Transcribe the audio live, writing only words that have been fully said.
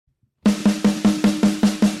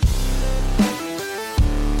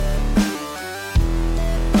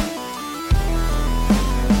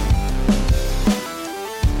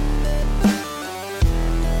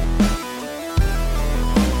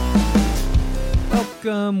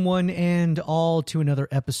Welcome, one and all, to another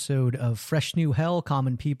episode of Fresh New Hell,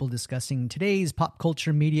 common people discussing today's pop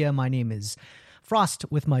culture media. My name is Frost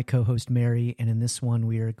with my co-host Mary, and in this one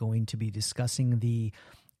we are going to be discussing the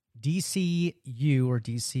DCU or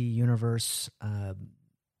DC Universe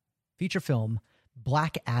feature film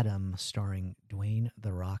Black Adam, starring Dwayne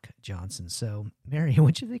 "The Rock" Johnson. So, Mary,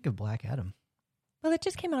 what'd you think of Black Adam? Well, it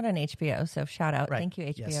just came out on HBO, so shout out. Right. Thank you,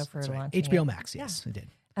 HBO, Yes, for that's right. launching HBO it. Max, yes, it did.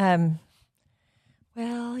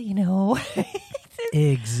 Well, you know,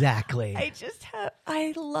 Exactly.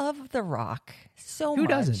 I love The Rock so much. Who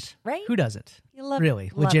doesn't? Right? Who doesn't? You love Really,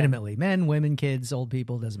 love legitimately. Men, women, kids, old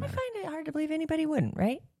people, doesn't him. I matter. find it hard to believe anybody wouldn't,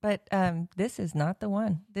 right? But this is not the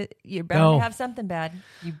one. You're bound to have something bad.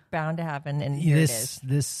 You're bound to happen, and here it is.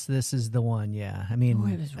 This is the one, yeah. I mean,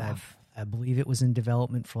 it was rough. I believe it was in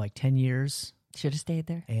development for like 10 years. Should have stayed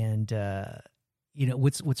there. And, you know,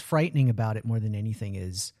 what's frightening about it more than anything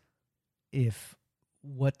is if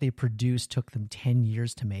what they produced took them 10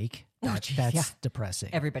 years to make, that's depressing.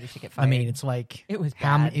 Everybody should get fired. I mean, it's like... It was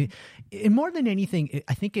bad. And more than anything,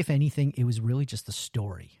 I think if anything, it was really just the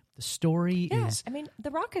story. The story is... I mean, The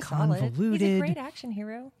Rock is convoluted. solid. He's a great action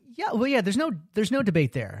hero. Yeah, well, yeah. There's no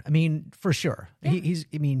debate there. I mean, for sure. Yeah.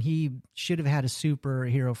 He should have had a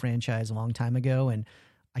superhero franchise a long time ago, and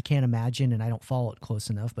I can't imagine, and I don't follow it close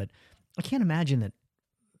enough, but I can't imagine that,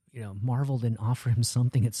 you know, Marvel didn't offer him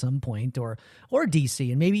something at some point, or DC,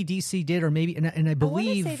 and maybe DC did, or maybe, and I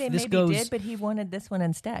believe I want to say they this maybe goes. did, but he wanted this one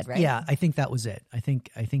instead, right? Yeah, I think that was it. I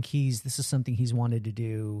think this is something he's wanted to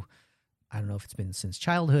do. I don't know if it's been since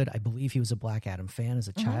childhood. I believe he was a Black Adam fan as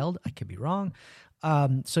a child. I could be wrong.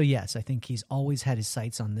 So yes, I think he's always had his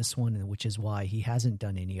sights on this one, which is why he hasn't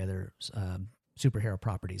done any other superhero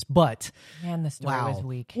properties. But Man, the story was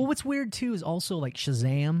weak. Well, what's weird too is also like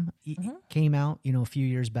Shazam came out, you know, a few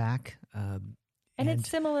years back, and it's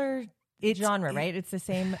similar genre, right? It's the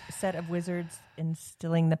same set of wizards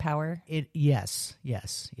instilling the power. Yes,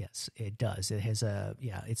 it does. It has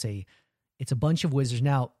it's a bunch of wizards.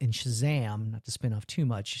 Now in Shazam, not to spin off too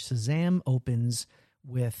much, Shazam opens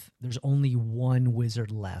with there's only one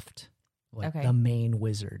wizard left, like the main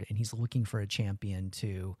wizard, and he's looking for a champion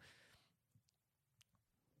to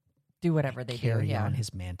do whatever they carry on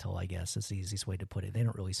his mantle, I guess is the easiest way to put it. They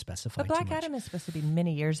don't really specify. But Black Adam is supposed to be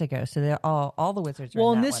many years ago, so they're all the wizards are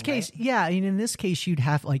well, in that this one, case, right? yeah. I mean, in this case, you'd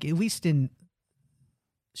have like at least in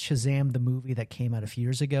Shazam, the movie that came out a few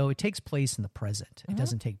years ago, it takes place in the present. It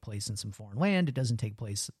doesn't take place in some foreign land. It doesn't take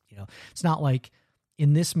place, you know. It's not like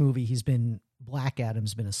in this movie Black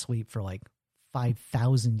Adam's been asleep for like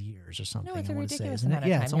 5,000 years or something. No, it's a I want to say, ridiculous isn't it? amount of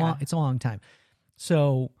Yeah, time, it's a long time.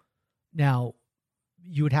 So now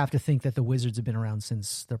you would have to think that the wizards have been around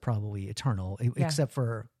since they're probably eternal, except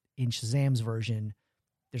for in Shazam's version,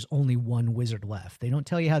 there's only one wizard left. They don't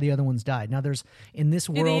tell you how the other ones died. Now, in this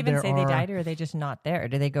world, do they even say they died, or are they just not there?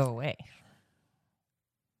 Do they go away?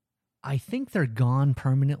 I think they're gone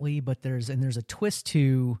permanently, but there's a twist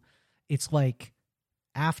to, it's like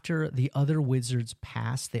after the other wizards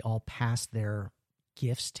pass, they all pass their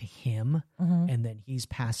gifts to him, and then he's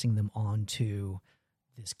passing them on to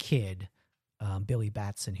this kid, Billy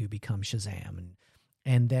Batson, who becomes Shazam,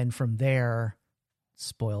 and then from there,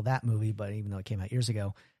 spoil that movie, but even though it came out years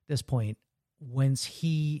ago, at this point, one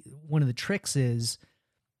of the tricks is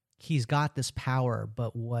he's got this power,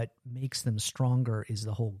 but what makes them stronger is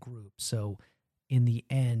the whole group. So in the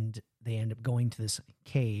end, they end up going to this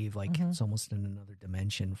cave, like it's almost in another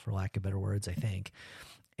dimension, for lack of better words, I think.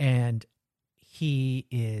 And he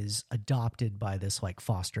is adopted by this like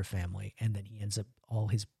foster family, and then he ends up, all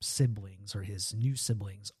his siblings or his new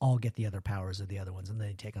siblings all get the other powers of the other ones, and then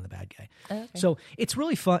they take on the bad guy. Okay. So it's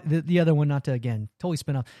really fun. The other one, not to, again, totally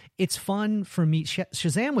spin off. It's fun for me.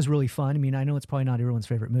 Shazam was really fun. I mean, I know it's probably not everyone's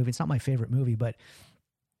favorite movie. It's not my favorite movie, but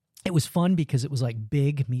it was fun because it was like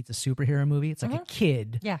Big meets a superhero movie. It's like a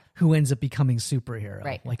kid who ends up becoming superhero,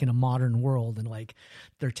 right, like in a modern world, and like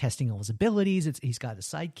they're testing all his abilities. He's got a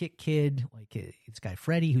sidekick kid, like it's guy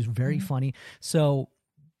Freddy, who's very funny. So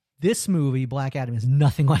this movie, Black Adam, is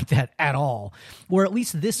nothing like that at all. Or at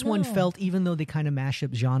least this one felt, even though they kind of mash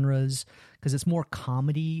up genres, because it's more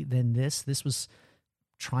comedy than this. This was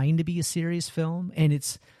trying to be a serious film,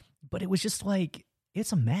 but it was just like,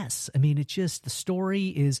 it's a mess. I mean, it's just, the story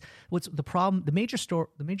is what's the problem. The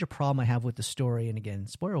major problem I have with the story, and again,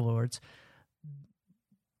 spoiler alerts,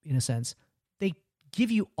 in a sense, they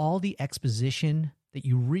give you all the exposition that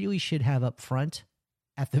you really should have up front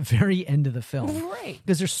at the very end of the film. Right.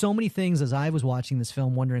 Because there's so many things as I was watching this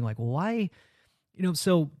film wondering, like, well, why, you know,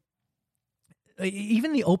 so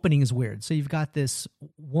even the opening is weird. So you've got this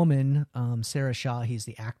woman, Sarah Shaw, he's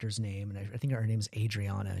the actor's name, and I think her name is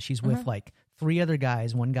Adriana. She's with like 3 other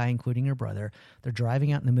guys, one guy including her brother. They're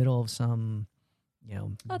driving out in the middle of some, they're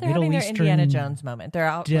Middle having their Eastern Indiana Jones moment. They're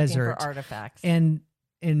out desert. looking for artifacts. And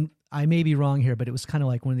I may be wrong here, but it was kind of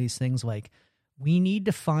like one of these things like, we need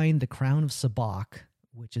to find the crown of Sabak,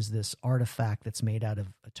 which is this artifact that's made out of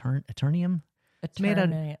eternium. It's made out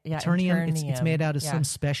of eternium. It's made out of some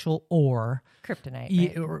special ore,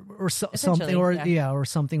 kryptonite, right? or something, or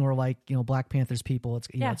something, or like Black Panther's people. It's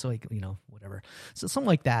it's like whatever. So something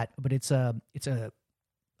like that. But it's a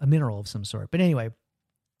mineral of some sort. But anyway,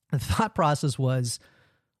 the thought process was,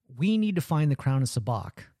 we need to find the crown of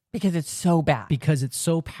Sabak because it's so bad, because it's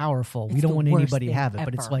so powerful. We don't want anybody to have it.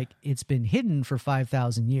 But it's like it's been hidden for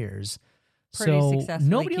 5,000 years. So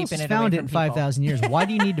nobody else has found it in 5,000 years. Why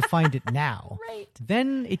do you need to find it now? Right.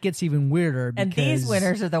 Then it gets even weirder. And these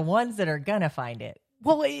winners are the ones that are gonna find it.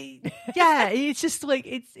 Well, it's just like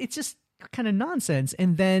it's just kind of nonsense.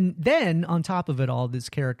 And then on top of it all, this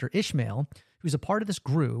character Ishmael, who's a part of this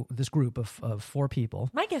group of 4 people.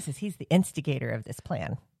 My guess is he's the instigator of this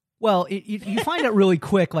plan. Well, you find out really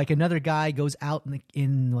quick. Like another guy goes out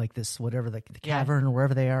in like this whatever the cavern or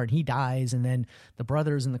wherever they are, and he dies. And then the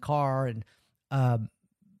brother's in the car, and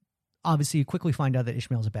obviously you quickly find out that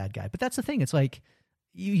Ishmael's a bad guy. But that's the thing. It's like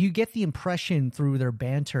you get the impression through their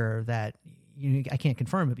banter that I can't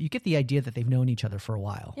confirm it, but you get the idea that they've known each other for a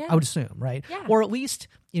while. Yeah. I would assume, right? Yeah. Or at least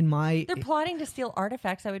they're plotting to steal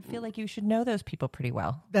artifacts. I would feel like you should know those people pretty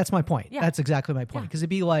well. That's my point. Yeah. That's exactly my point. Because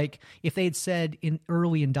it'd be like if they had said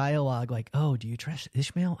early in dialogue, like, "Oh, do you trust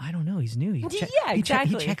Ishmael? I don't know. He's new.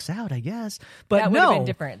 Exactly. He checks out, I guess." But that would have been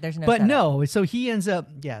different. There's no. But setup. no. So he ends up.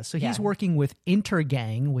 Yeah. So he's working with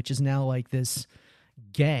Intergang, which is now like this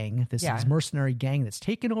gang, this mercenary gang that's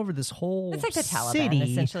taken over this whole it's like the Taliban, city,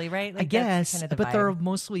 essentially, right? Like I guess, kind of but they're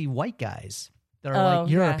mostly white guys. They're like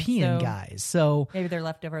European guys. So maybe they're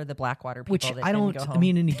leftover the Blackwater people. Which that I don't. go home. I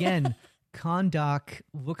mean, and again, Kahndaq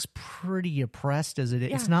looks pretty oppressed as it is.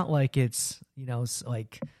 Yeah. It's not like it's it's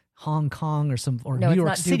like Hong Kong or New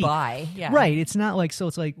York City. Dubai. Yeah. Right. It's not like, so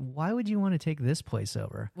it's like, why would you want to take this place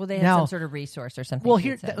over? Well, they have some sort of resource or something. Well,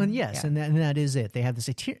 here, and that is it. They have this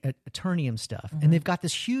eternium stuff, and they've got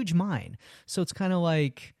this huge mine. So it's kind of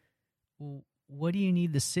like, what do you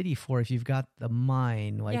need the city for if you've got the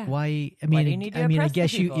mine? Like, why? I mean, I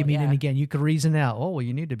guess you. I mean, and again, you could reason out. Oh, well,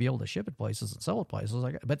 you need to be able to ship it places and sell it places.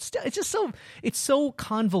 Like, but still, it's just so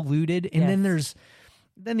convoluted. And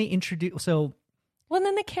then they introduce Well, and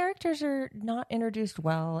then the characters are not introduced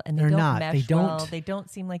well, and they don't mesh well. They don't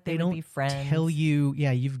seem like they would be friends. Tell you,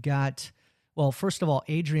 you've got. Well, first of all,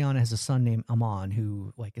 Adriana has a son named Amon,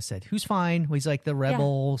 who, like I said, who's fine. He's like the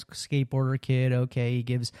rebel skateboarder kid. Okay,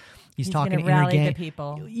 he's talking to rally the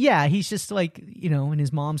people. Yeah, he's just like, and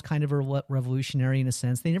his mom's kind of a revolutionary in a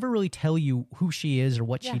sense. They never really tell you who she is or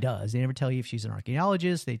what she does. They never tell you if she's an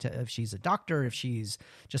archaeologist, if she's a doctor, if she's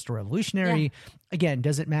just a revolutionary. Yeah. Again,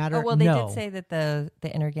 does it matter? Oh, well, they did say that the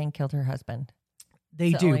inner gang killed her husband.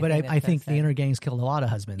 They do, but I think the inner gang's killed a lot of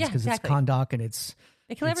husbands because it's Kahndaq and it's...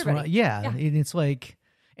 They kill everybody. And it's like,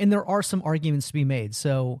 and there are some arguments to be made.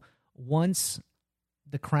 So once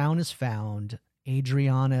the crown is found,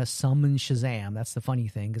 Adriana summons Shazam. That's the funny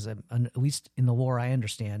thing, because at least in the lore I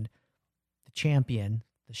understand, the champion,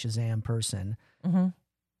 the Shazam person,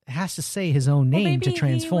 has to say his own name to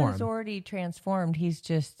transform. He was already transformed. He's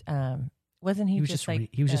just wasn't he? He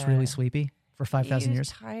was just really sleepy. For 5,000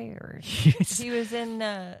 years. Tired. He was in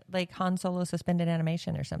like Han Solo suspended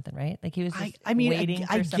animation or something, right? Like he was just waiting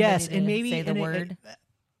for somebody to say the word.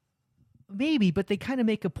 Maybe, but they kind of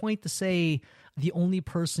make a point to say the only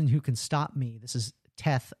person who can stop me, this is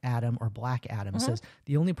Teth Adam or Black Adam, says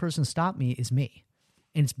the only person to stop me is me.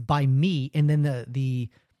 And it's by me. And then the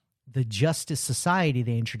Justice Society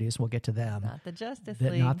they introduced, we'll get to them. Not the Justice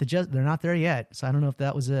League. They're not there yet. So I don't know if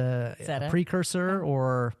that was a precursor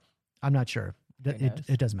or... I'm not sure.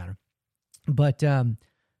 It doesn't matter. But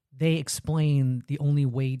they explain the only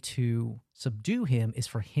way to subdue him is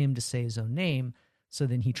for him to say his own name, so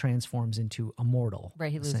then he transforms into a mortal.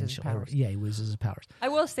 Right, he loses his powers. Yeah, he loses his powers. I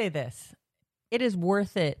will say this. It is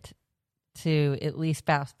worth it to at least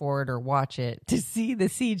fast forward or watch it to see the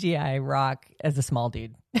CGI Rock as a small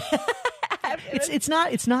dude. It's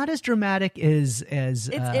not as dramatic as it's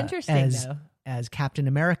interesting though. As Captain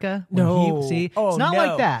America. It's not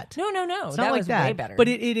like that. No. It's that not like was that. way better. But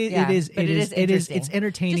it is it's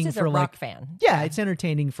entertaining just as for a rock like fan. Yeah, it's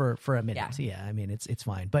entertaining for a minute. Yeah, I mean it's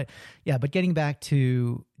fine. But getting back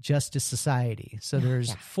to Justice Society. So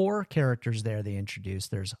there's 4 characters there they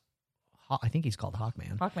introduced. There's I think he's called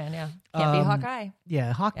Hawkman. Hawkman, yeah. Can't be Hawkeye.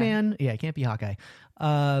 Yeah, Hawkman. Yeah, it can't be Hawkeye.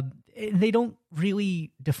 They don't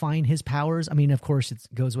really define his powers. I mean, of course, it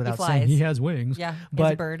goes without saying he has wings. Yeah, but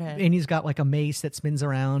he's a bird head. And he's got like a mace that spins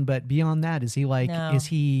around. But beyond that, is he like? No. Is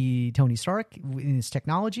he Tony Stark in his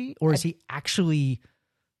technology, or is he actually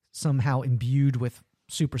somehow imbued with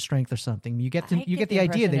super strength or something? You get the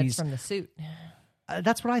idea that he's from the suit.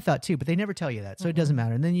 That's what I thought too, but they never tell you that, so it doesn't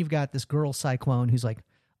matter. And then you've got this girl Cyclone who's like,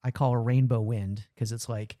 I call her Rainbow Wind because it's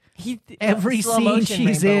like every scene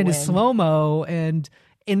she's in is slow mo and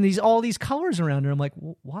all these colors around her. I'm like,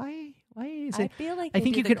 why is it? I feel like I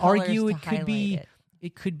think you could argue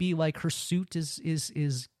it could be like her suit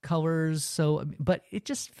is colors. So, but it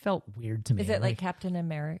just felt weird to me. Is it like Captain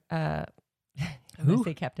America? Who?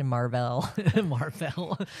 Say Captain Marvel.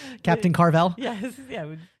 Marvel. Captain Carvel? Yes.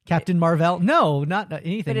 Yeah. Captain Marvel? No, not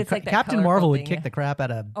anything. But it's like Captain Marvel would kick the crap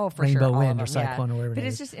out of Rainbow Wind or Cyclone or whatever. But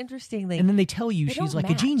it's just interesting. Like, and then they tell you she's like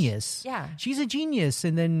match. a genius. Yeah. She's a genius.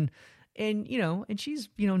 And she's,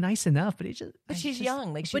 nice enough, but she's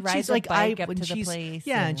young. Like she rides a bike up to the place.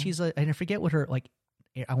 Yeah. And she's like, and I forget what her, like,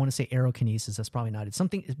 I want to say aerokinesis. That's probably not it.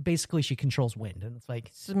 Something basically she controls wind, and it's like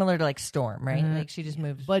similar to like Storm, right? Like she just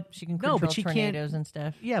moves, but she can control tornadoes and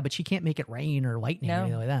stuff. Yeah, but she can't make it rain or lightning or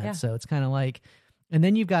anything like that. Yeah. So it's kind of like, and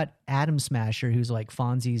then you've got Atom Smasher, who's like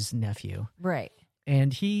Fonzie's nephew, right?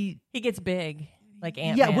 And he gets big, like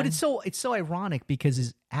Ant-Man. Yeah, but it's so ironic because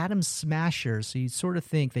his Atom Smasher, so you sort of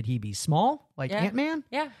think that he'd be small, like Ant-Man,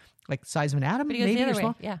 like the size of an atom, maybe or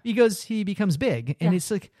small. Yeah, he becomes big, and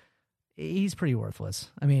it's like. He's pretty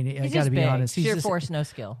worthless. I mean, I got to be honest. He's sheer force, no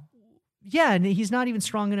skill. Yeah, and he's not even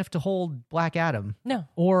strong enough to hold Black Adam. No.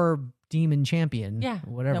 Or Demon Champion. Yeah.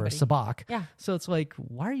 Whatever. Sabak. Yeah. So it's like,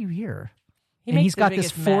 why are you here? He's got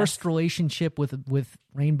this forced relationship with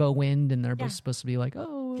Rainbow Wind, and they're both supposed to be like,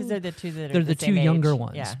 oh, because they're the two that they're the two younger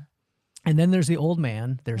ones. Yeah. And then there's the old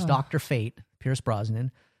man. There's Dr. Fate, Pierce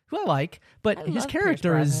Brosnan, who I like, but his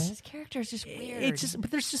character is just weird.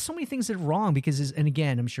 But there's just so many things that are wrong because, and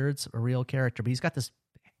again, I'm sure it's a real character, but he's got this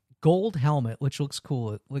gold helmet which looks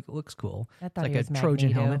cool. It looks cool. I thought it's like he was a Trojan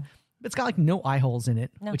Magneto. helmet. But it's got like no eye holes in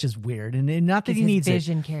it, which is weird, and not that he needs his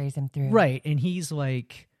vision carries him through, right? And he's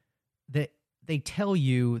like that. They tell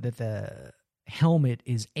you that the helmet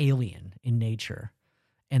is alien in nature,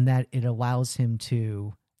 and that it allows him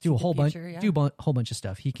to do a whole bunch of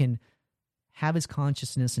stuff. He can have his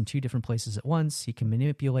consciousness in two different places at once. He can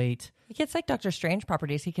manipulate. He gets like Doctor Strange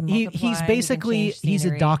properties. He can multiply. He's basically he's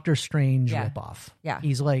a Doctor Strange ripoff. Yeah,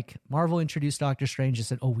 he's like Marvel introduced Doctor Strange and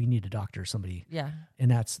said, "Oh, we need a doctor, somebody." Yeah,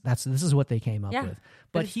 and this is what they came up with.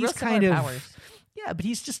 But he's kind of powers. Yeah, but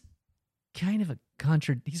he's just kind of a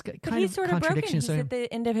he's got kind of contradiction. He's at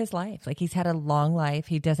the end of his life. Like he's had a long life.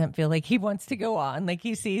 He doesn't feel like he wants to go on. Like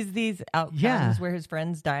he sees these outcomes where his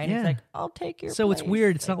friends die, and he's like, "I'll take your." So place. it's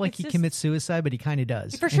weird. It's not like he commits suicide, but he kind of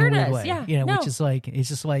does. He for sure does. Way. Yeah, which is like it's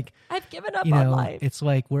just like I've given up on life. It's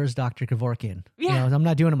like where's Dr. Kevorkian? Yeah, I'm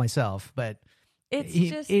not doing it myself, but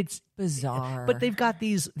it's bizarre. But they've got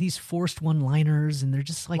these forced one-liners, and they're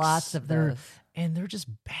just like lots of those. And they're just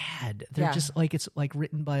bad. They're just like it's like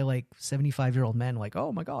written by like 75-year-old men. Like,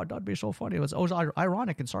 oh my god, that'd be so funny. It was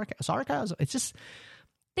ironic and sarcasm. It's just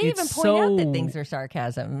they even point out that things are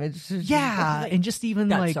sarcasm. It's just, and just even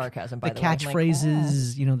like sarcasm. The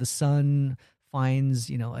catchphrases. Like, the son finds.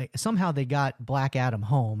 Like, somehow they got Black Adam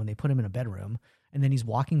home and they put him in a bedroom, and then he's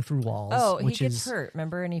walking through walls. Oh, he gets hurt.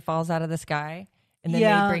 Remember, and he falls out of the sky. And then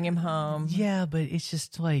they bring him home. Yeah, but it's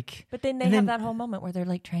just like... But then they have that whole moment where they're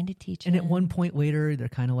like trying to teach him. And at one point later, they're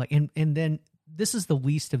kind of like... And then this is the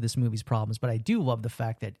least of this movie's problems, but I do love the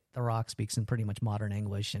fact that The Rock speaks in pretty much modern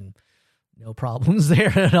English and no problems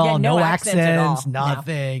there at all. No accents,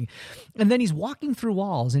 nothing. No. And then he's walking through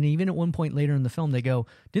walls. And even at one point later in the film, they go,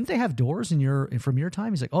 didn't they have doors from your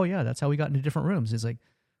time? He's like, oh yeah, that's how we got into different rooms. He's like...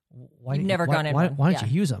 Why don't you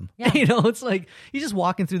use them? Yeah. It's like he's just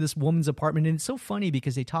walking through this woman's apartment, and it's so funny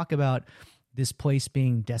because they talk about this place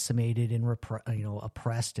being decimated and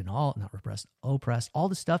oppressed and oppressed, all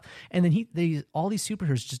this stuff, and then all these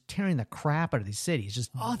superheroes just tearing the crap out of these cities,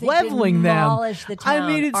 just leveling them. The town, I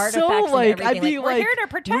mean, it's so like I'd be we're here to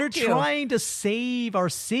protect you. We're trying to save our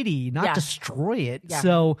city, not destroy it. Yeah.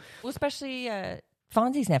 So, especially.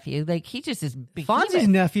 Fonzie's nephew, like he just is. Fonzie's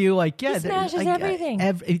nephew, like he smashes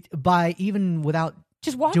everything by even without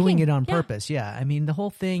just walking. Doing it on purpose. Yeah, I mean the whole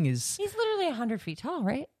thing is. He's literally 100 feet tall,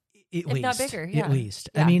 right? If least, not bigger. Yeah. At least.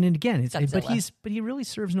 Yeah. I mean, and again, but he really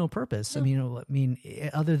serves no purpose. No. I mean,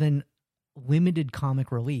 other than limited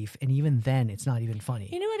comic relief, and even then, it's not even funny.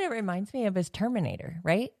 You know what it reminds me of is Terminator,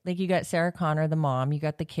 right? Like you got Sarah Connor, the mom, you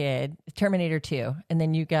got the kid, Terminator 2, and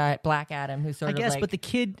then you got Black Adam, who's sort of like, but the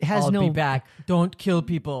kid has I'll no be back. Don't kill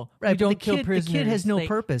people. Right, We don't kill the prisoners. kid has no Like,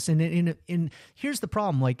 purpose, and here's the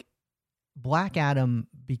problem: like Black Adam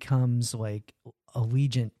becomes like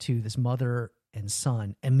allegiant to this mother and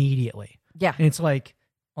son immediately, Yeah. and it's like.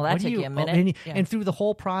 Well, that what do took you a minute. And, Yeah. and through the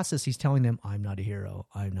whole process, he's telling them, "I'm not a hero.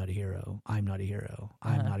 I'm not a hero. I'm not a hero.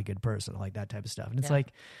 I'm not a good person." Like that type of stuff. And it's Yeah.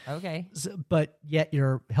 like, Okay. but yet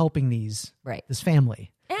you're helping Right. this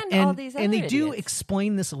family, And all these other and they do idiots.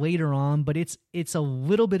 explain this later on, but it's a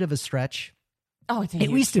little bit of a stretch. Oh, it's a At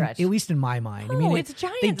huge least stretch. at least in my mind. I Oh, mean, it's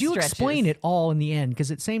giant they do stretches. explain it all in the end, because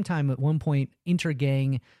at the same time, at one point,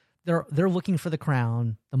 Intergang, they're looking for the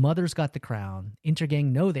crown. The mother's got the crown.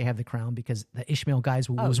 Intergang know they have the crown because the Ishmael guys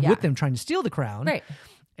was yeah. with them trying to steal the crown. Right.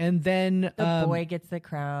 And then The boy gets the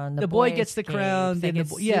crown. the boy gets the escapes, crown. They Then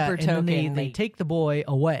get and token. then they take the boy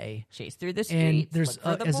away. chase through the And streets. there's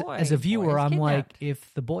look for the boy. as a viewer, Boy's I'm like, kidnapped.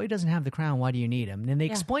 if the boy doesn't have the crown, why do you need him? And they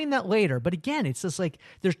explain that later. But again, it's just like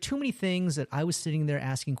there's too many things that I was sitting there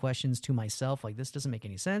asking questions to myself, like this doesn't make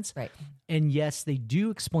any sense. Right. And yes, they do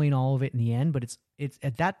explain all of it in the end, but it's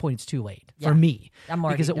at that point it's too late Yeah. for me. I'm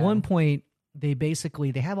already because at done. one point they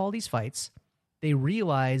have all these fights. They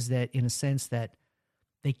realize that in a sense that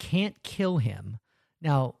they can't kill him.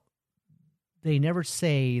 Now, they never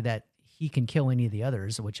say that he can kill any of the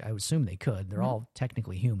others, which I assume they could. They're all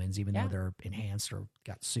technically humans, even though they're enhanced or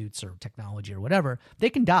got suits or technology or whatever.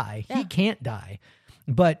 They can die. Yeah. He can't die.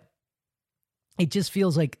 But it just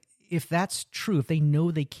feels like if that's true, if they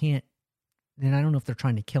know they can't, then I don't know if they're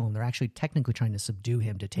trying to kill him. They're actually technically trying to subdue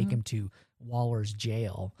him to take him to Waller's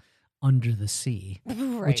jail under the sea,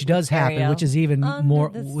 Right, which does with happen, Ariel. which is even Under more,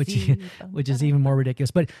 the which sea. which is even more ridiculous.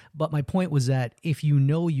 But my point was that if you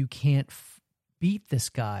know you can't beat this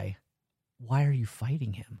guy, why are you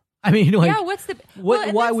fighting him? I mean, like, yeah, what's the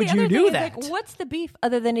why that's would the you other do thing is, that? Like, what's the beef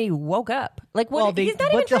other than he woke up? Like, what? He's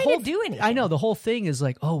not even trying to do anything. I know the whole thing is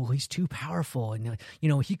like, oh, well, he's too powerful, and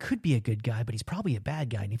he could be a good guy, but he's probably a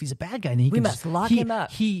bad guy. And if he's a bad guy, then we must lock him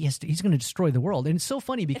up. He's going to destroy the world. And it's so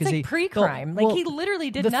funny because It's like pre-crime. Like, he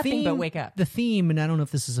literally did nothing but wake up. The theme, and I don't know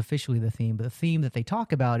if this is officially the theme, but the theme that they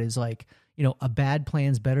talk about is like, a bad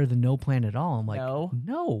plan's better than no plan at all. I'm like, no.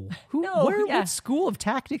 No, What school of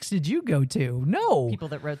tactics did you go to? No. People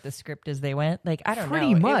that wrote the script as they went. Like, I don't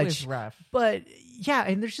Pretty know. much. It was rough. But yeah,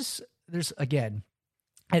 and there's again,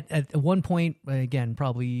 at one point, again,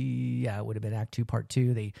 probably, it would have been Act 2, Part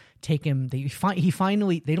 2. They take him, they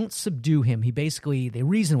don't subdue him. They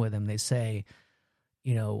reason with him. They say,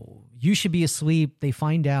 you should be asleep. They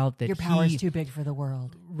find out that Your power's too big for the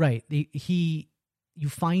world. Right. You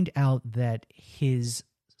find out that his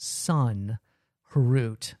son,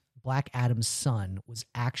 Harut, Black Adam's son, was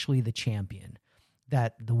actually the champion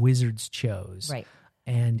that the wizards chose. Right.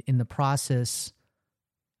 And in the process,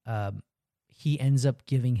 he ends up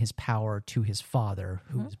giving his power to his father,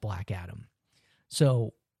 who is Black Adam.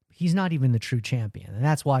 So he's not even the true champion. And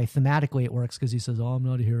that's why thematically it works, because he says, oh, I'm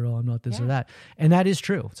not a hero, I'm not this or that. And that is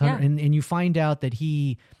true. So, and you find out that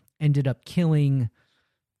he ended up killing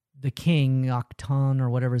the king, Octon,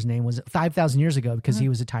 or whatever his name was, 5,000 years ago, because he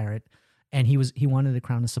was a tyrant. And he wanted the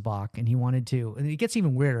crown of Sabak, and he wanted to, and it gets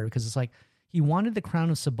even weirder because it's like, he wanted the crown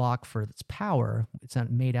of Sabak for its power. It's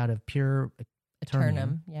not made out of pure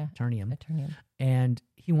Eternium. Eternium. And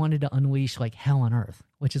he wanted to unleash like hell on earth,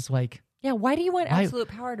 which is like, yeah, why do you want absolute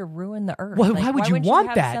power to ruin the earth? Why would you want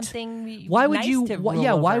have that? Why would you?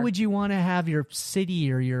 Why would you want to have your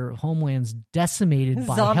city or your homelands decimated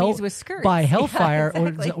by zombies with skirts, by hellfire, yeah,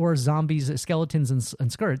 exactly. or zombies, skeletons,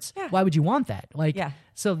 and skirts? Yeah. Why would you want that? Like,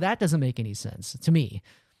 so that doesn't make any sense to me.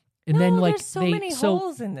 And then, like, there's so many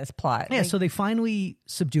holes in this plot. Yeah, like, so they finally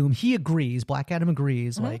subdue him. He agrees. Black Adam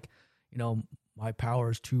agrees. Like, my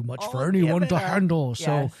power is too much for anyone to handle. Yes.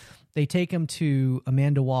 So they take him to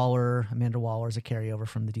Amanda Waller. Amanda Waller is a carryover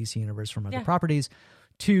from the DC universe from other properties,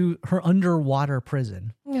 to her underwater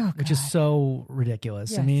prison, which is so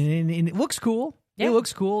ridiculous. Yes. I mean, and it looks cool. Yeah. It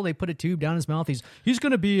looks cool. They put a tube down his mouth. He's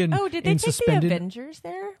going to be in. Oh, did they take suspended. the Avengers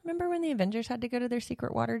there? Remember when the Avengers had to go to their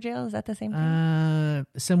secret water jail? Is that the same thing?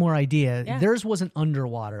 Similar idea. Yeah. Theirs wasn't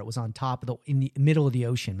underwater. It was on top of in the middle of the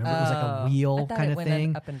ocean. Remember, it was like a wheel kind of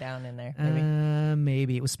thing. Up and down in there.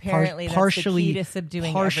 Maybe it was Apparently partially that's the key to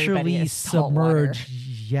subduing everybody is salt submerged.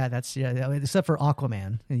 Yeah, that's except for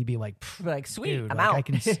Aquaman, and you'd be like, sweet, dude, I'm like, out.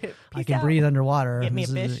 I can out. breathe underwater. Get me a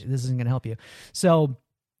fish. This isn't going to help you. So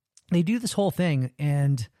they do this whole thing,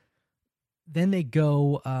 and then they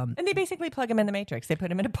go. And they basically plug him in the Matrix. They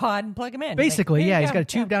put him in a pod and plug him in. Basically, like, he's got a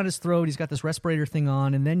tube down his throat. He's got this respirator thing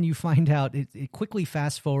on, and then you find out it quickly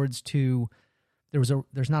fast forwards to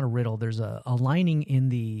there's not a riddle. There's a lining in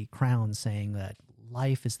the crown saying that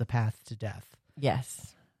life is the path to death.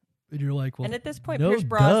 Yes. And you're like, well, and at this point, no, Pierce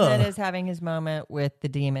Brosnan is having his moment with the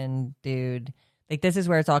demon dude. Like, this is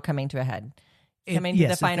where it's all coming to a head. Coming to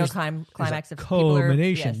the final climax of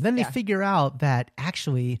culmination. Then they figure out that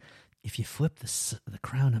actually, if you flip the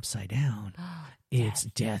crown upside down, it's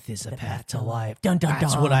death is a path to life. Dun, dun,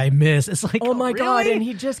 that's dun. what I miss. It's like, oh my God, really? and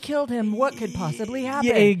he just killed him. What could possibly happen?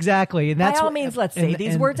 Yeah, exactly. And that's by all means, let's say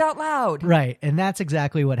these words out loud. Right, and that's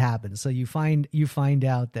exactly what happens. So you find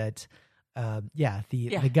out that,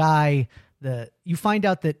 the guy. You find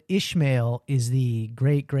out that Ishmael is the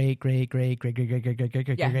great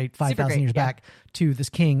 5,000 years back to this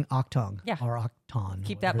king Octung or Octon.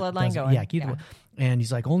 Keep that bloodline going. Yeah, and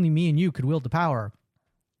he's like, only me and you could wield the power.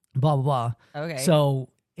 Blah blah blah. Okay. So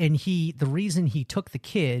the reason he took the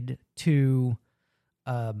kid to,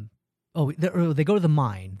 they go to the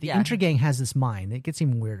mine. The Intra-gang has this mine. It gets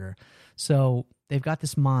even weirder. So they've got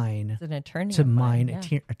this mine. It's an attorney to mine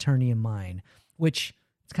Eternium mine, which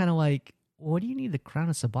it's kind of like, what do you need the crown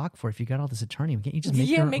of Sabak for if you got all this Eternium? Can't you just make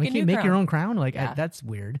your own crown? Like, that's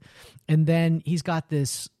weird. And then he's got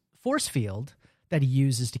this force field that he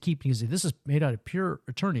uses to keep using. This is made out of pure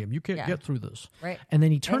Eternium. You can't get through this. Right. And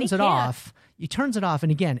then he turns it off. He turns it off.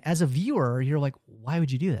 And again, as a viewer, you're like, why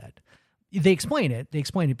would you do that? They explain it.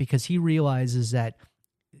 Because he realizes that,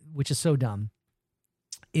 which is so dumb,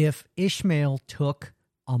 if Ishmael took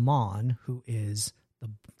Amon, who is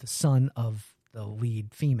the son of the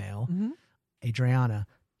lead female, Adriana,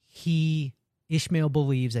 Ishmael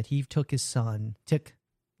believes that he took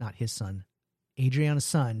Adriana's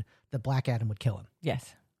son, that Black Adam would kill him.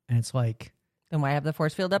 Yes. And it's like, then why have the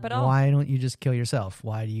force field up at all? Why don't you just kill yourself?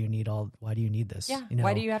 Why do you need this? Yeah.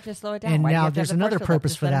 Why do you have to slow it down? And why now there's another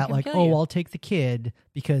purpose for that. Like, I'll take the kid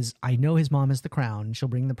because I know his mom has the crown and she'll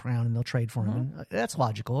bring the crown and they'll trade for him. And that's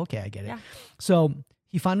logical. Okay, I get it. Yeah. So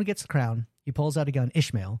he finally gets the crown. He pulls out a gun.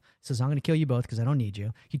 Ishmael says, I'm going to kill you both because I don't need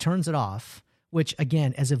you. He turns it off, which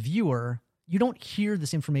again, as a viewer, you don't hear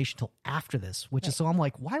this information till after this, which is, so I'm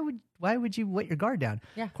like, why would you let your guard down?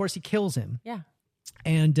 Yeah. Of course he kills him. Yeah.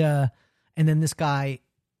 And then this guy,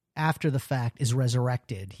 after the fact, is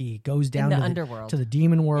resurrected. He goes down to the underworld, to the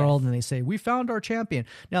demon world, and they say, we found our champion.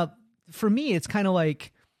 Now, for me, it's kind of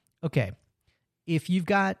like, okay, if you've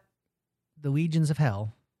got the legions of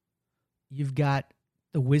hell, you've got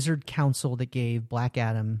the wizard council that gave Black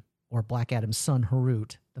Adam or Black Adam's son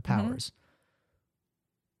Harut the powers.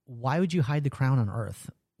 Why would you hide the crown on Earth?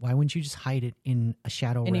 Why wouldn't you just hide it in a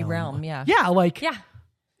shadow realm? Yeah. Yeah, like,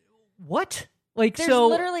 what? Like, there's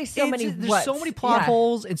literally so many. There's so many plot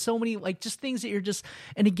holes and so many just things that you're just.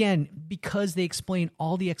 And again, because they explain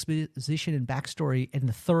all the exposition and backstory in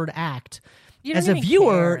the third act, as a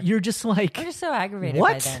viewer, you're just like, I'm just so aggravated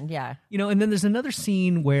what? by then. Yeah, And then there's another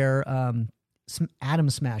scene where Atom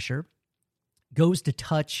Smasher goes to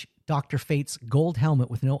touch Dr. Fate's gold helmet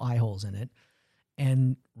with no eye holes in it.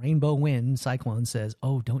 And Rainbow Wind, Cyclone, says,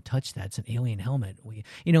 oh, don't touch that. It's an alien helmet.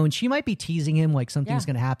 And she might be teasing him like something's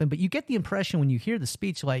going to happen, but you get the impression when you hear the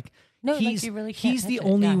speech, like, no, he's the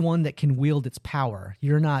only one that can wield its power.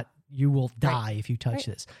 You're not, you will die if you touch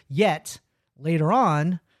this. Yet, later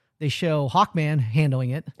on, they show Hawkman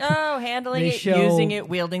handling it. Oh, handling it, using it,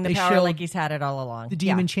 wielding the power like he's had it all along. The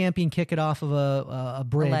demon champion kick it off of a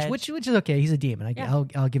bridge, which is okay. He's a demon.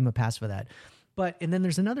 I'll give him a pass for that. And then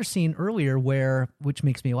there's another scene earlier which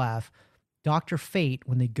makes me laugh, Dr. Fate,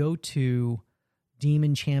 when they go to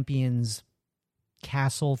Demon Champion's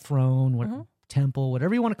castle, throne, temple,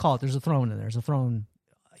 whatever you want to call it, there's a throne in there. There's a throne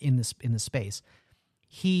in this space.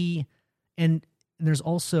 And there's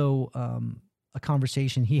also a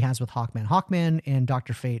conversation he has with Hawkman. Hawkman and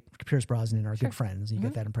Dr. Fate, Pierce Brosnan, are good friends. You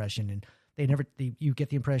get that impression. And you get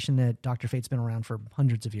the impression that Dr. Fate's been around for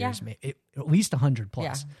hundreds of years, at least 100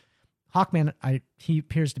 plus. Yeah. Hawkman, he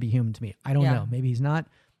appears to be human to me. I don't know. Maybe he's not.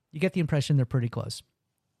 You get the impression they're pretty close.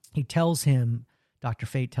 He tells him, Dr.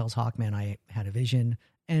 Fate tells Hawkman, I had a vision.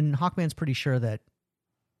 And Hawkman's pretty sure that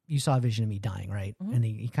you saw a vision of me dying, right? And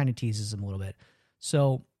he kind of teases him a little bit.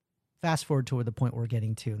 So fast forward to the point we're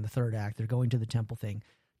getting to in the third act. They're going to the temple thing.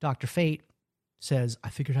 Dr. Fate says, I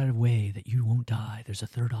figured out a way that you won't die. There's a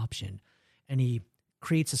third option. And he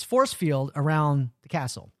creates this force field around the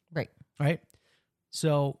castle. Right?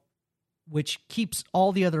 So, which keeps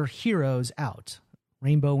all the other heroes out.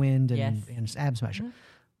 Rainbow Wind and Atom Smasher.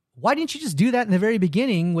 Why didn't you just do that in the very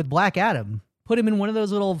beginning with Black Adam? Put him in one of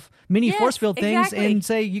those little mini force field things and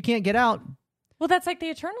say, you can't get out. Well, that's like the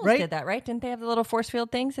Eternals Right? did that, right? Didn't they have the little force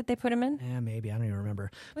field things that they put him in? Yeah, maybe. I don't even remember.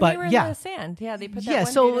 When but they were in yeah. the sand. Yeah, they put that Yeah,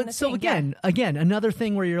 one so dude in the so thing. again, another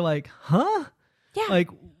thing where you're like, huh? Yeah. Like,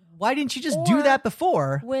 why didn't you just do Or that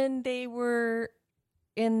before? When they were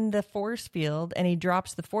in the force field and he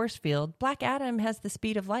drops the force field, Black Adam has the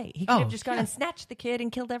speed of light. He could have just gone and snatched the kid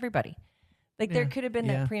and killed everybody. Like there could have been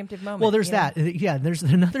that preemptive moment. Well, there's that. Yeah, there's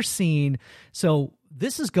another scene. So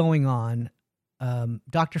this is going on.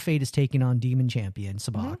 Dr. Fate is taking on Demon Champion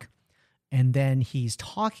Sabak, and then he's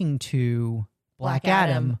talking to Black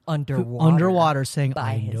Adam underwater, saying,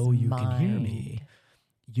 "I know you can hear me.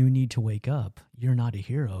 You need to wake up. You're not a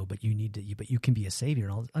hero, but you need to. But you can be a savior."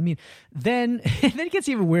 And all. I mean, then it gets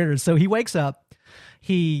even weirder. So he wakes up.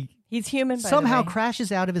 He's human. Somehow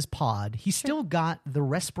crashes out of his pod. He's still got the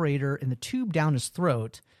respirator and the tube down his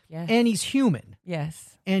throat, and he's human. Yes.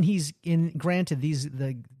 And he's granted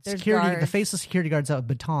the faceless security guards out with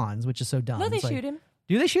batons, which is so dumb. No, they shoot him.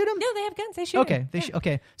 Do they shoot him? No, they have guns. They shoot him.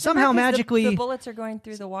 Okay. Somehow magically the bullets are going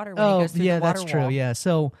through the water when he goes through the water that's true. wall. Yeah.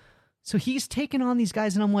 So he's taking on these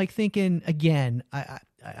guys, and I'm like thinking again,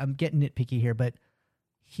 I'm getting nitpicky here, but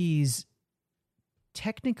he's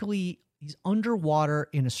underwater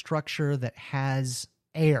in a structure that has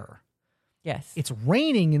air. Yes. It's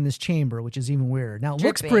raining in this chamber, which is even weirder. Now, it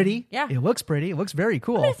looks Dripping. pretty. Yeah. It looks pretty. It looks very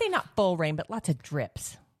cool. I'm going to say not full rain, but lots of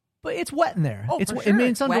drips. But it's wet in there. Oh, it's for I mean, sure.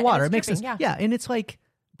 it's Wet and underwater. it's It makes dripping, sense. yeah. And it's like,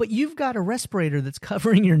 but you've got a respirator that's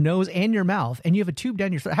covering your nose and your mouth, and you have a tube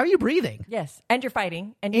down your throat. How are you breathing? Yes. And you're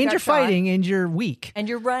fighting. And you're fighting, and you're weak. And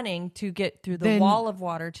you're running to get through the wall of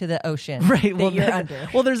water to the ocean. Right. Well, you're under.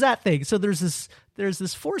 Well, there's that thing. So there's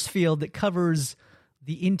this force field that covers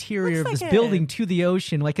the interior of this building to the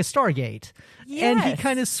ocean, like a Stargate. Yes. And he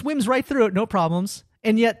kind of swims right through it, no problems.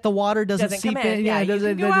 And yet the water doesn't seep come in. Yeah, it doesn't,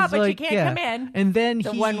 you can go out, but you can't come in. And then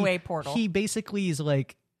the one-way portal. He basically is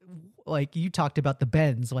like you talked about the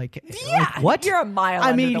bends, like what? You're a mile.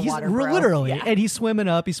 I mean, under the he's water, bro. literally, and he's swimming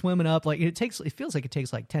up. Like it feels like it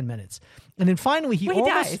takes like 10 minutes, and then finally he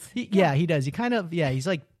dies. He does. He kind of he's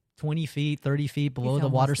like 20 feet, 30 feet below the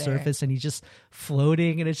water surface, and he's just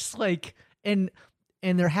floating, and it's just like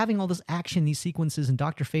and they're having all this action, these sequences, and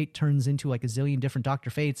Dr. Fate turns into like a zillion different Dr.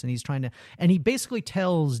 Fates, and he's and he basically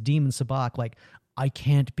tells Demon Sabak, like, I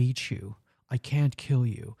can't beat you. I can't kill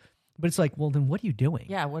you. But it's like, well, then what are you doing?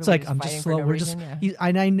 Yeah, what it's are we like, just I'm fighting just for slow. no We're reason?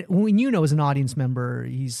 just, when you know as an audience member,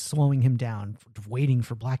 he's slowing him down, waiting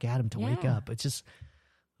for Black Adam to wake up. It's just,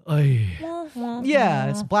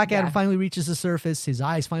 it's Black Adam finally reaches the surface, his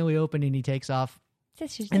eyes finally open, and he takes off.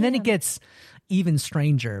 And then it gets even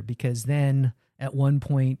stranger, because then at one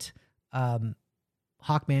point,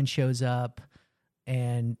 Hawkman shows up,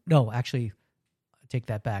 and no, actually, I take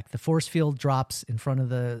that back. The force field drops in front of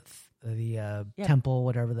the temple,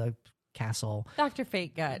 whatever, the castle. Dr.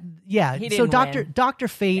 Fate got so Dr.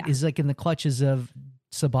 Fate is like in the clutches of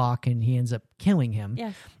Sabak, and he ends up killing him.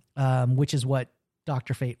 Yes. Which is what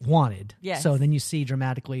Dr. Fate wanted. Yes. So then you see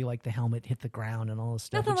dramatically like the helmet hit the ground and all this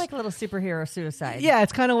stuff. Nothing like a little superhero suicide. Yeah,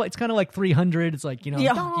 it's kind of like 300. It's like,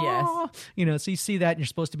 yes. So you see that, and you're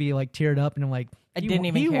supposed to be like teared up, and I'm like, I didn't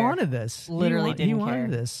even care. He wanted this. Literally he didn't wanted care.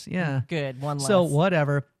 this. Yeah. Good. One less. So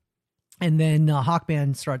whatever. And then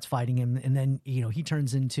Hawkman starts fighting him, and then he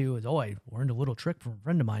turns into, I learned a little trick from a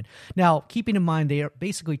friend of mine. Now, keeping in mind, they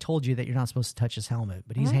basically told you that you're not supposed to touch his helmet,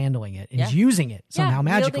 but he's handling it and he's using it somehow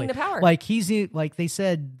magically. Wielding the power. Like they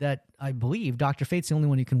said that, I believe Dr. Fate's the only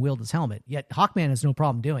one who can wield his helmet. Yet Hawkman has no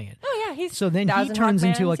problem doing it. Oh yeah, so then he turns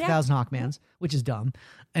into like 1,000 Hawkmans, which is dumb.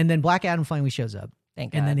 And then Black Adam finally shows up,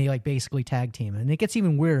 and then they like basically tag team, and it gets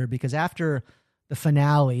even weirder because after the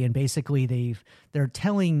finale, and basically they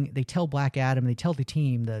tell Black Adam, they tell the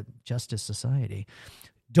team, the Justice Society,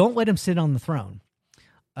 don't let him sit on the throne,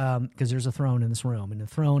 because there's a throne in this room, and the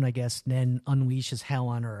throne, I guess, then unleashes hell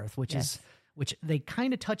on Earth, which they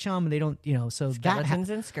kind of touch on, but they don't, so skeletons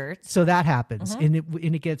and skirts. So that happens, and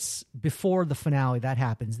it gets before the finale. That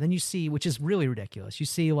happens. Then you see, which is really ridiculous. You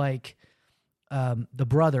see like the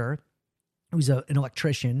brother, who's an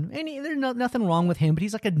electrician, and there's nothing wrong with him, but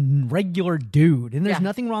he's like a regular dude, and there's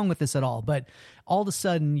nothing wrong with this at all. But all of a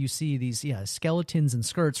sudden, you see these skeletons and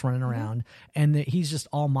skirts running around, and he's just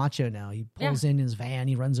all macho now. He pulls in his van,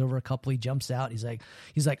 he runs over a couple, he jumps out. He's like,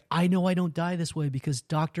 I know I don't die this way because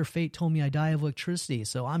Dr. Fate told me I die of electricity,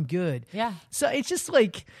 so I'm good. Yeah. So it's just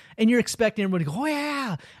like, and you're expecting everybody to go, oh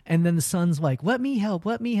yeah, and then the son's like, let me help,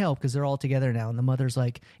 because they're all together now, and the mother's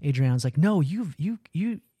like, Adriana's like, no, you're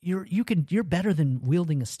better than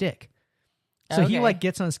wielding a stick. So he like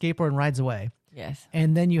gets on a skateboard and rides away. Yes.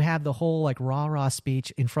 And then you have the whole like rah-rah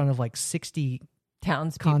speech in front of like 60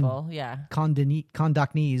 townspeople,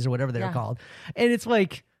 conductees or whatever they're called. And it's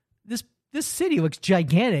like, this this city looks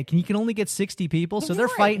gigantic and you can only get 60 people. So they're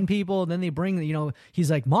fighting people. And then they bring,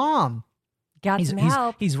 he's like, Mom. Got some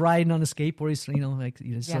help. He's riding on a skateboard.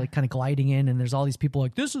 He's, like kind of gliding in, and there's all these people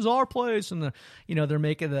like, this is our place. And they're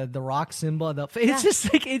making the rock symbol. It's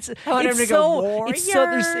just like, it's so, come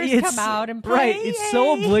out and play. Right. It's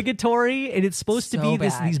so obligatory. And it's supposed to be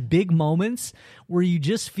these big moments where you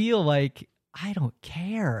just feel like, I don't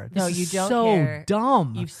care. This you don't so care.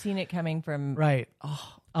 Dumb. You've seen it coming from a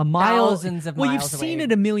mile, thousands of miles Well, you've seen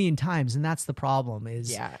it a million times, and that's the problem. Is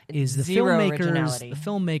the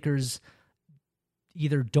filmmakers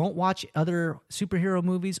either don't watch other superhero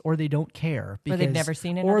movies or they don't care because they've never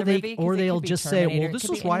seen another movie, or they'll just say, well, this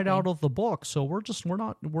is right out of the book, so we're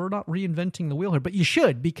not reinventing the wheel here. But you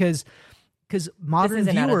should, because modern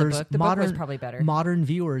viewers, the book was probably better. Modern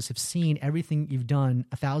viewers have seen everything you've done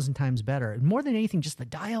 1,000 times better. And more than anything, just the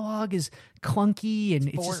dialogue is clunky and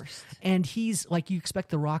it's forced. And he's like, you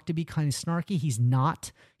expect The Rock to be kind of snarky. He's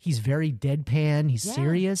not. He's very deadpan. He's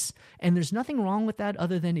serious. And there's nothing wrong with that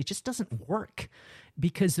other than it just doesn't work.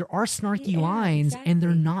 Because there are snarky lines, and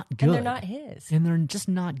they're not good. And they're not his. And they're just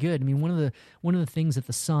not good. I mean, one of the things that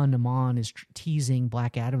the son Amon is teasing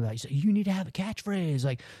Black Adam about, he's like, you need to have a catchphrase,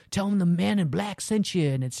 like tell him the Man in Black sent you,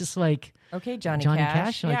 and it's just like, okay, Johnny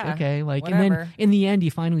Cash, like okay, like, whatever. And then in the end, he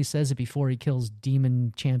finally says it before he kills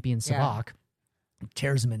Demon Champion Sabak,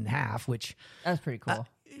 tears him in half, which that was pretty cool.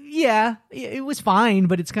 Yeah, it was fine,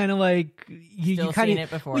 but it's kind of like you kind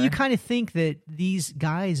of well, you kind of think that these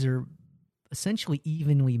guys are essentially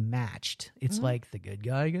evenly matched. It's like the good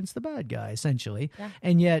guy against the bad guy, essentially. Yeah.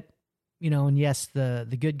 And yet, and yes,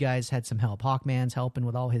 the good guys had some help. Hawkman's helping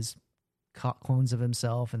with all his clones of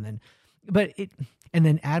himself, and then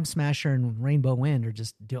Atom Smasher and Rainbow Wind are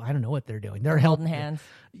just I don't know what they're doing. They're helping hands.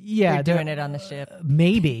 Yeah, they're doing it on the ship.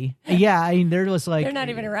 Maybe. Yeah, I mean, they're just like they're not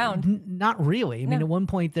even around. Not really. I mean, at one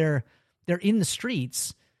point they're in the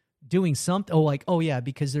streets doing something.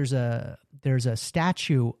 Because there's a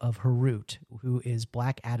statue of Harut, who is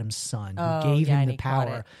Black Adam's son, who gave him the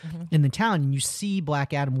power in the town. And you see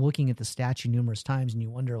Black Adam looking at the statue numerous times, and you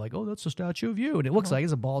wonder, like, oh, that's a statue of you. And it looks like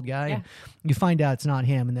it's a bald guy. Yeah. And you find out it's not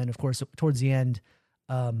him. And then, of course, towards the end,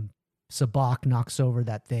 Sabak knocks over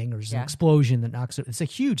that thing, or there's an explosion that knocks it. It's a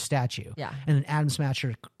huge statue. Yeah. And then Atom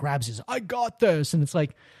Smasher grabs his, I got this. And it's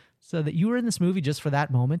like, so that you were in this movie just for that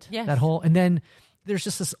moment? Yes. That whole, and then there's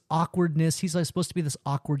just this awkwardness. He's like supposed to be this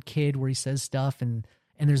awkward kid where he says stuff, and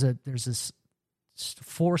there's this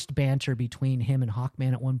forced banter between him and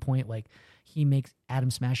Hawkman at one point. Like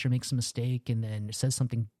Atom Smasher makes a mistake and then says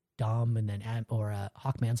something dumb, and then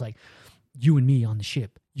Hawkman's like, "You and me on the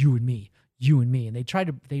ship, you and me,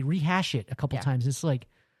 and they rehash it a couple times. It's like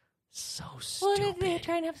so stupid. Well, they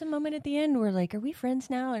try and have some moment at the end where like, are we friends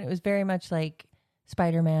now? And it was very much like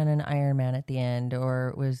Spider-Man and Iron Man at the end, or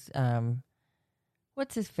it was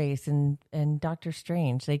what's his face and Doctor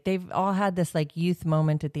Strange. Like they've all had this like youth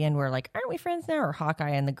moment at the end where like, aren't we friends now? Or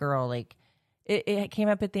Hawkeye and the girl, like it came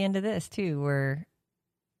up at the end of this too, where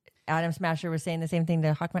Atom Smasher was saying the same thing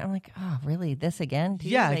to Hawkman. I'm like, oh, really? This again? Too?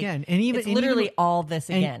 Yeah, like, again, and even it's literally all this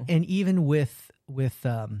again. And even with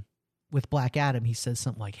Black Adam, he says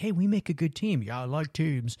something like, "Hey, we make a good team. Yeah, I like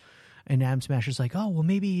teams." And Atom Smasher's like, "Oh, well,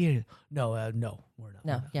 maybe no, we're not."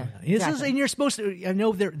 No, yeah, exactly. And you're supposed to. I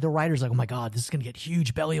know the writer's like, "Oh my god, this is gonna get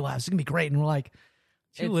huge belly laughs. This is gonna be great." And we're like,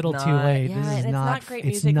 too little, too late. Yeah, this is it's not great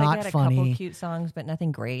music. It's not like, had funny. A couple cute songs, but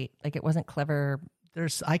nothing great. Like it wasn't clever.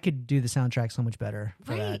 I could do the soundtrack so much better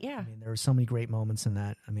for right, that. Yeah. I mean, there were so many great moments in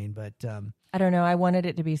that. I mean, but I don't know. I wanted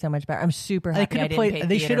it to be so much better. I'm super happy.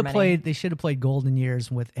 They should have played. They should have played Golden Years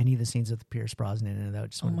with any of the scenes with Pierce Brosnan, and that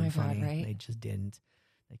just would have been funny. Right? They just didn't.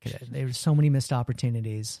 They could. There were so many missed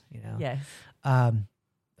opportunities. You know. Yes.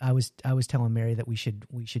 I was telling Mary that we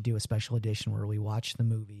should do a special edition where we watch the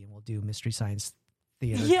movie and we'll do Mystery Science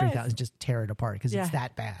Theater 3000, just tear it apart because it's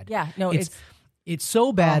that bad. Yeah. No, it's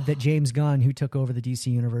so bad that James Gunn, who took over the DC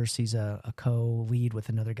universe, he's a co-lead with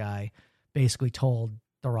another guy, basically told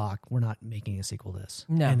The Rock, "We're not making a sequel to this."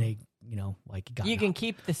 No, and they, you can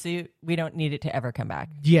keep the suit. We don't need it to ever come back.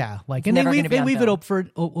 Yeah, like, and they leave it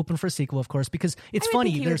open for a sequel, of course, because it's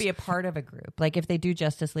funny. Think he would be a part of a group, like if they do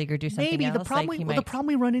Justice League or do something maybe else. The problem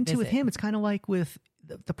we run into with him, it's kind of like with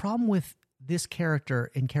the problem with this character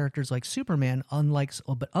and characters like Superman.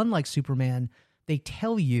 Unlike Superman, they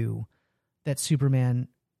tell you that Superman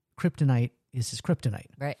kryptonite is his kryptonite.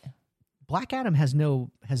 Right. Black Adam is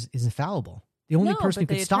infallible. The only person who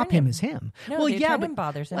could stop him is him. No, well, yeah, but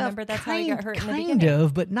bothers him. Remember, that's how he got hurt in the beginning. Kind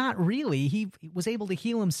of, but not really. He was able to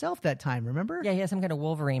heal himself that time. Remember? Yeah, he has some kind of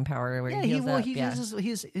Wolverine power. Where he has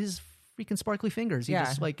his freaking sparkly fingers. He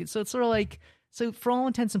just so it's sort of like So for all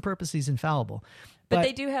intents and purposes, he's infallible. But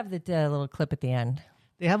they do have the little clip at the end.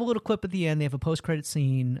 They have a little clip at the end. They have a post-credit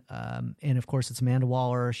scene. And, of course, it's Amanda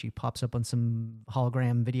Waller. She pops up on some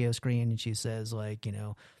hologram video screen, and she says, like, you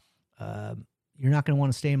know, you're not going to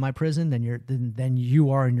want to stay in my prison. Then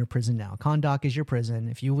you are in your prison now. Kahndaq is your prison.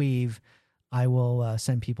 If you leave, I will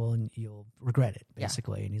send people, and you'll regret it,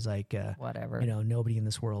 basically. Yeah. And he's like, whatever. You know, nobody in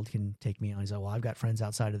this world can take me on. He's like, well, I've got friends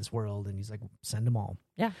outside of this world. And he's like, send them all.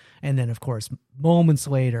 Yeah. And then, of course, moments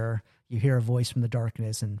later, you hear a voice from the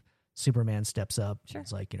darkness, and Superman steps up. Sure.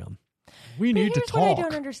 It's like, you know, we need to talk. What I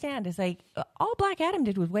don't understand is, like, all Black Adam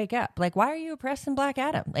did was wake up. Like, why are you oppressing Black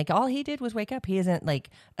Adam? Like, all he did was wake up. He isn't, like,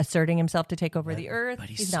 asserting himself to take over the earth. But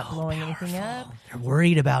he's not blowing anything up. They're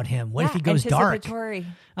worried about him. What if he goes dark?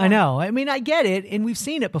 I know. I mean, I get it, and we've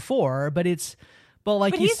seen it before, but it's...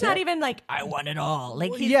 But he's not even like, I want it all.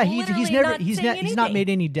 Like, he's not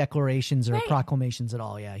made any declarations or proclamations at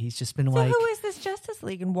all. Yeah, he's just been like, who is this Justice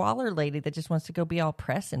League and Waller lady that just wants to go be all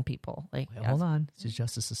pressing people? Like, hold on, this is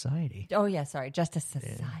Justice Society. Oh yeah, sorry, Justice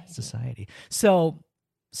Society. Yeah, Society. So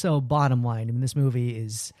bottom line, I mean, this movie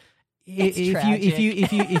is.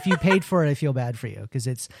 If you paid for it, I feel bad for you because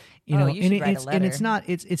it's it's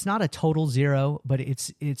not a total zero, but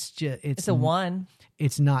it's a 1.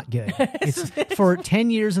 It's not good. It's for 10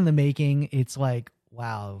 years in the making. It's like,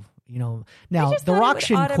 wow, you know. Now The Rock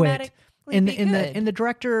shouldn't quit. And the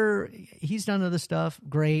director, he's done other stuff.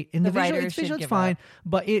 Great. And the visual, it's fine,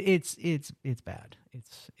 but it's bad.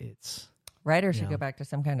 It's writers should go back to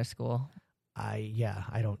some kind of school. I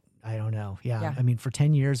don't know. Yeah. I mean, for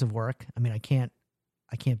 10 years of work, I mean, I can't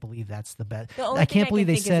believe that's the best. I can't believe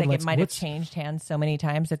they said it might have changed hands so many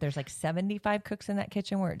times that there's like 75 cooks in that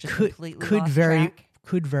kitchen where it just completely lost track.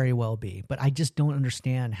 Could very well be, but I just don't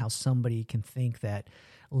understand how somebody can think that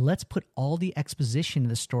let's put all the exposition in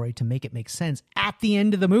the story to make it make sense at the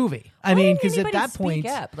end of the movie. I mean, because at that point,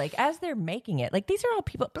 like as they're making it, like these are all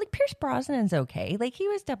people. Like Pierce Brosnan's okay, like he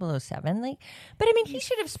was 007, like, but I mean, he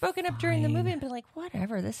should have spoken up during the movie and been like,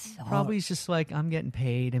 whatever, this sucks. Probably is just like, I'm getting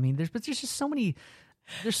paid. I mean, there's just so many.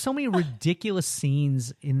 There's so many ridiculous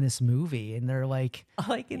scenes in this movie, and they're like,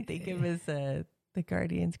 all I can think of is the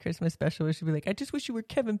Guardians Christmas special, where she'd be like, I just wish you were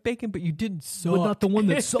Kevin Bacon, but you didn't suck. But not the one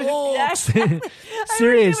that sucks. Seriously. I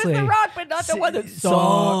mean, it was The Rock, but not the one that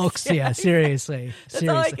sucks. Yeah, seriously. That's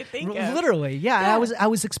all I could think of. Literally, yeah. I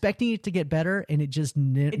was expecting it to get better, and it just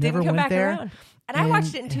never went there. Around. And I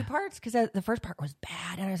watched it in 2 parts because the first part was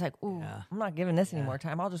bad. And I was like, ooh, I'm not giving this any more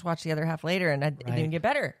time. I'll just watch the other half later. And it didn't get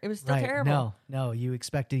better. It was still terrible. No. You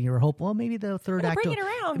expected, you were hoping, well, maybe the third act, bring it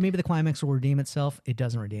around. Maybe the climax will redeem itself. It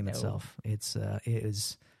doesn't redeem itself. It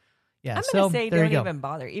is. Yeah, I'm going to say don't even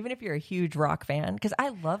bother, even if you're a huge Rock fan, because I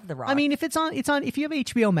love The Rock. I mean, if it's on. If you have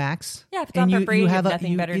HBO Max, if it's on for free, you have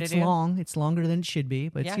nothing better to do. It's long. It's longer than it should be,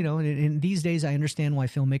 but you know, in these days, I understand why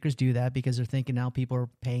filmmakers do that because they're thinking now people are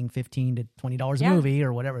paying $15 to $20 a movie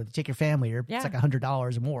or whatever. Take your family, or it's like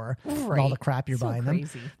 $100 or more for all the crap you're buying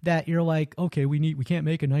crazy. Them. That you're like, okay, we can't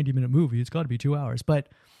make a 90-minute movie. It's got to be 2 hours, but.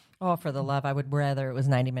 Oh, for the love, I would rather it was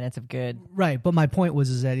 90 minutes of good. Right, but my point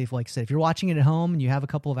was that if, like I said, if you're watching it at home and you have a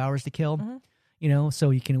couple of hours to kill, you know,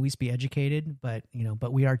 so you can at least be educated. But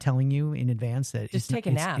but we are telling you in advance that just take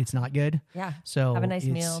a nap. It's not good. Yeah. So have a nice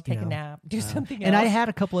meal, take a nap, do something else. And I had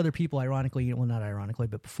a couple other people, ironically, well, not ironically,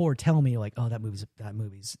 but before, tell me like, oh, that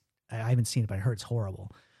movie's. I haven't seen it, but I heard it's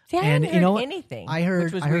horrible. See, I haven't heard anything. I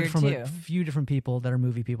heard from too. a few different people that are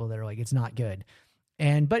movie people that are like, it's not good.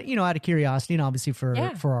 But out of curiosity and obviously for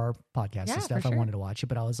our podcast and stuff, I wanted to watch it,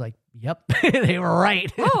 but I was like, yep, they were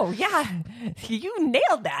right. Oh yeah, you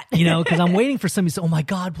nailed that. Because I'm waiting for somebody to say, oh my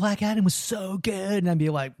God, Black Adam was so good. And I'd be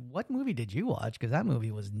like, what movie did you watch? Because that movie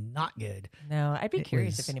was not good. No, I'd be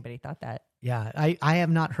curious if anybody thought that. Yeah, I have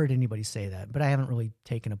not heard anybody say that, but I haven't really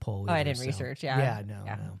taken a poll either, I didn't research, Yeah,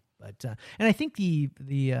 no. But and I think the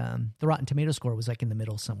Rotten Tomato score was like in the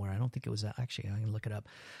middle somewhere. I don't think it was actually. I can look it up,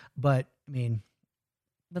 but I mean.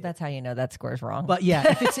 But that's how you know that score's wrong. But yeah,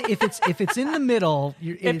 if it's in the middle,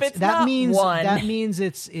 that means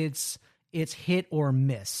it's hit or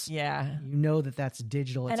miss. Yeah, that's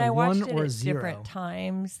digital. It's and a 1 or a 0. Different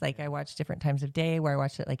times, like I watched different times of day where I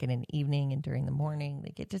watched it like in an evening and during the morning.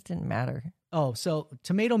 Like it just didn't matter. Oh, so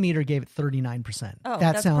Tomato Meter gave it 39%. Oh,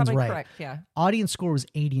 that sounds right. Correct, yeah. Audience score was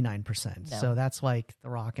 89%. No. So that's like The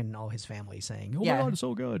Rock and all his family saying, "Oh my God, it's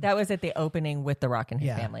so good." That was at the opening with The Rock and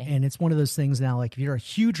his family. And it's one of those things now. Like if you're a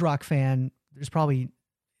huge Rock fan, there's probably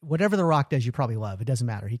whatever The Rock does, you probably love. It doesn't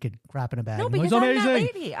matter. He could crap in a bag. No, and because go, I'm "It's that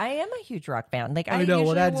amazing." lady. I am a huge Rock fan. Like I I know.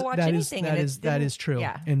 usually Well, will watch anything. that is true.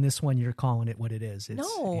 Yeah. In this one, you're calling it what it is. It's,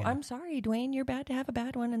 No, yeah. I'm sorry, Dwayne. You're bad to have a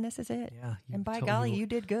bad one, and this is it. Yeah, you And by totally- golly, you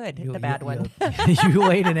did good. You- the bad you- one. You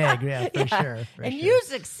laid an egg, yeah, for sure. For and sure. you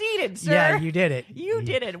succeeded, sir. Yeah, you did it. You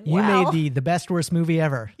did it. You Wow. made the best worst movie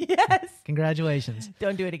ever. Yes. Congratulations.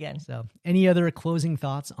 Don't do it again. So, any other closing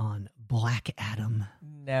thoughts on Black Adam?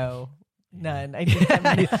 No. None. I think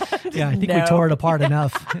I'm Yeah, I think no. we tore it apart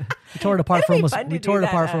enough. We tore it apart It'd for be almost. fun to We do tore it that,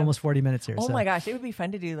 apart for almost 40 minutes here. Oh so. my gosh, it would be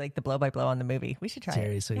fun to do like the blow by blow on the movie. We should try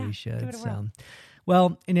Seriously, it. we Give should. it a whirl. So,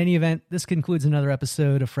 well, in any event, this concludes another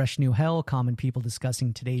episode of Fresh New Hell, common people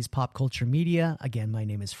discussing today's pop culture media. Again, my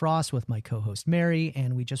name is Frost with my co-host Mary,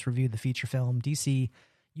 and we just reviewed the feature film DC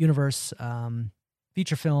Universe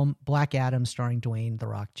feature film Black Adam, starring Dwayne "The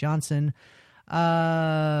Rock" Johnson.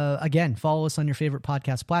 Again, follow us on your favorite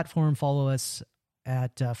podcast platform. Follow us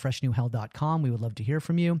at freshnewhell.com. We would love to hear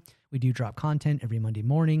from you. We do drop content every Monday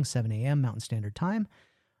morning, 7 a.m. Mountain Standard Time.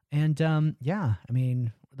 And yeah, I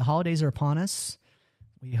mean, the holidays are upon us.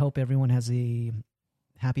 We hope everyone has a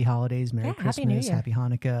happy holidays, Merry Happy Christmas, New Year. Happy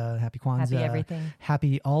Hanukkah, Happy Kwanzaa, Happy everything.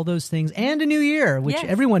 happy all those things, and a new year, which Yes.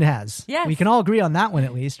 everyone has. Yes. We can all agree on that one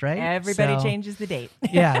at least, right? Everybody So, changes the date.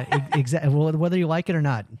 Yeah, exactly. Well, whether you like it or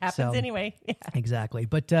not. Happens So, anyway. Yeah. Exactly.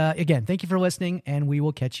 But again, thank you for listening, and we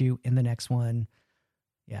will catch you in the next one.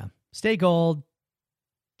 Yeah. Stay gold,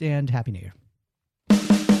 and Happy New Year.